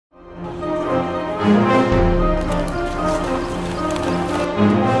Hey,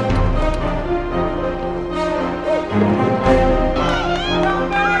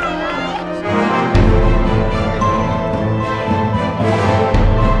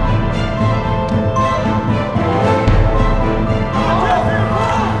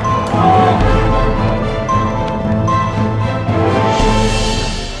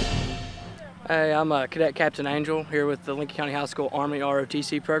 I'm Cadet Captain Angel here with the Lincoln County High School Army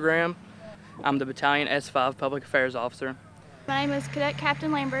ROTC program. I'm the Battalion S5 Public Affairs Officer. My name is Cadet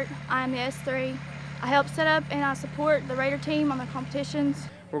Captain Lambert. I am the S3. I help set up and I support the Raider team on their competitions.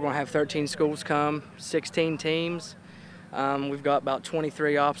 We're going to have 13 schools come, 16 teams. We've got about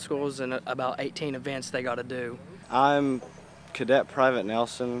 23 obstacles and about 18 events they got to do. I'm Cadet Private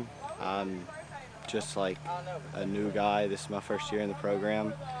Nelson. I'm just like a new guy. This is my first year in the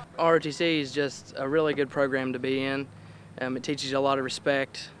program. ROTC is just a really good program to be in. It teaches you a lot of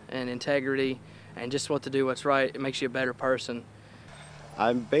respect and integrity and just what to do, what's right. It makes you a better person.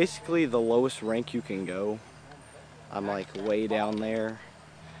 I'm basically the lowest rank you can go. I'm like way down there.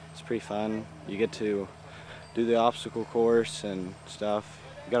 It's pretty fun. You get to do the obstacle course and stuff.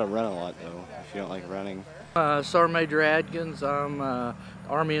 You gotta run a lot though, if you don't like running. Sergeant Major Adkins. I'm an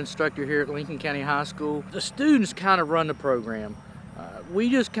Army instructor here at Lincoln County High School. The students kind of run the program. We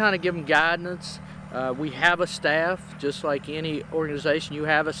just kind of give them guidance. We have a staff, just like any organization, you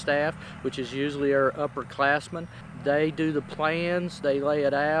have a staff, which is usually our upperclassmen. They do the plans, they lay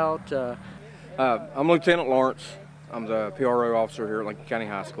it out. I'm Lieutenant Lawrence. I'm the PRO officer here at Lincoln County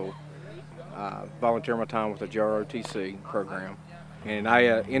High School. I volunteer my time with the JROTC program. And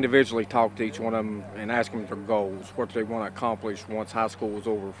I individually talk to each one of them and ask them their goals, what they want to accomplish once high school is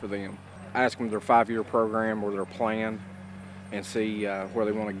over for them. I ask them their 5-year program or their plan and see where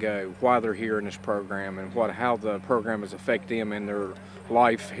they want to go, why they're here in this program, and how the program has affected them in their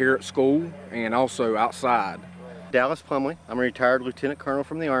life here at school and also outside. Dallas Plumley. I'm a retired lieutenant colonel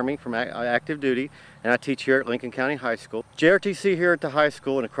from the Army, from active duty, and I teach here at Lincoln County High School. JROTC here at the high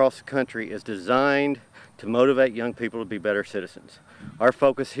school and across the country is designed to motivate young people to be better citizens. Our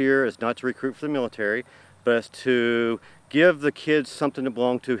focus here is not to recruit for the military, but is to give the kids something to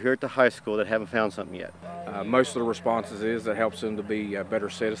belong to here at the high school that haven't found something yet. Most of the responses is that helps them to be better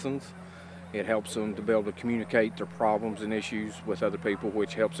citizens. It helps them to be able to communicate their problems and issues with other people,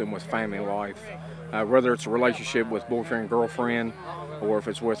 which helps them with family life. Whether it's a relationship with boyfriend, girlfriend, or if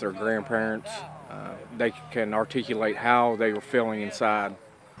it's with their grandparents, they can articulate how they are feeling inside.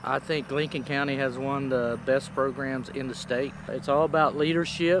 I think Lincoln County has one of the best programs in the state. It's all about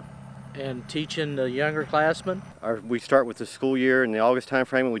leadership and teaching the younger classmen. We start with the school year in the August time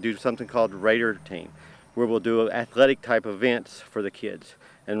frame, and we do something called Raider Team, where we'll do athletic type events for the kids.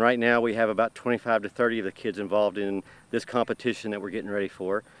 And right now we have about 25 to 30 of the kids involved in this competition that we're getting ready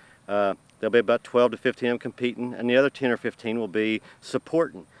for. There'll be about 12 to 15 of them competing, and the other 10 or 15 will be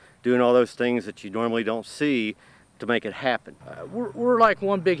supporting, doing all those things that you normally don't see to make it happen. We're like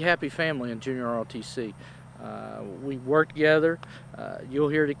one big happy family in Junior ROTC. We work together. You'll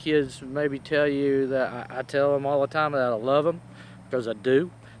hear the kids maybe tell you that I tell them all the time that I love them, because I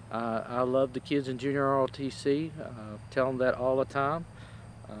do. I love the kids in Junior ROTC. Tell them that all the time,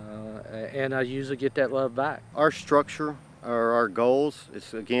 and I usually get that love back. Our structure, or our goals,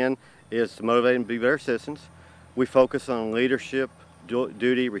 is to motivate them to be better citizens. We focus on leadership,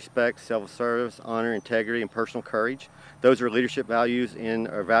 duty, respect, self-service, honor, integrity, and personal courage. Those are leadership values in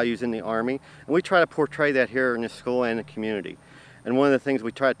the Army, and we try to portray that here in the school and the community. And one of the things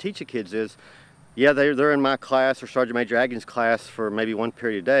we try to teach the kids is, yeah, they're in my class or Sergeant Major Atkins' class for maybe one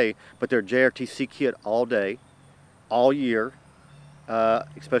period a day, but they're a JROTC kid all day, all year,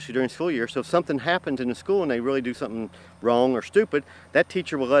 especially during school year. So if something happens in the school and they really do something wrong or stupid, that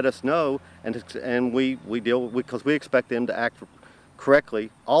teacher will let us know, and we deal with, because we expect them to act correctly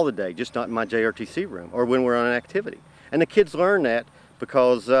all the day, just not in my JROTC room or when we're on an activity. And the kids learn that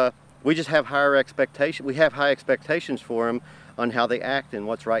because we just have higher expectations. We have high expectations for them on how they act and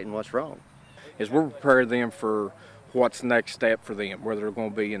what's right and what's wrong. Is we're preparing them for what's next step for them, whether they're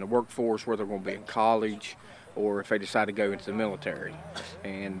going to be in the workforce, whether they're going to be in college, or if they decide to go into the military.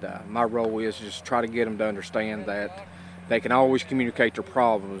 And my role is just try to get them to understand that they can always communicate their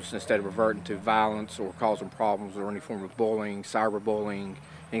problems instead of reverting to violence or causing problems or any form of bullying, cyberbullying,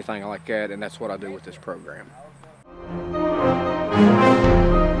 anything like that, and that's what I do with this program.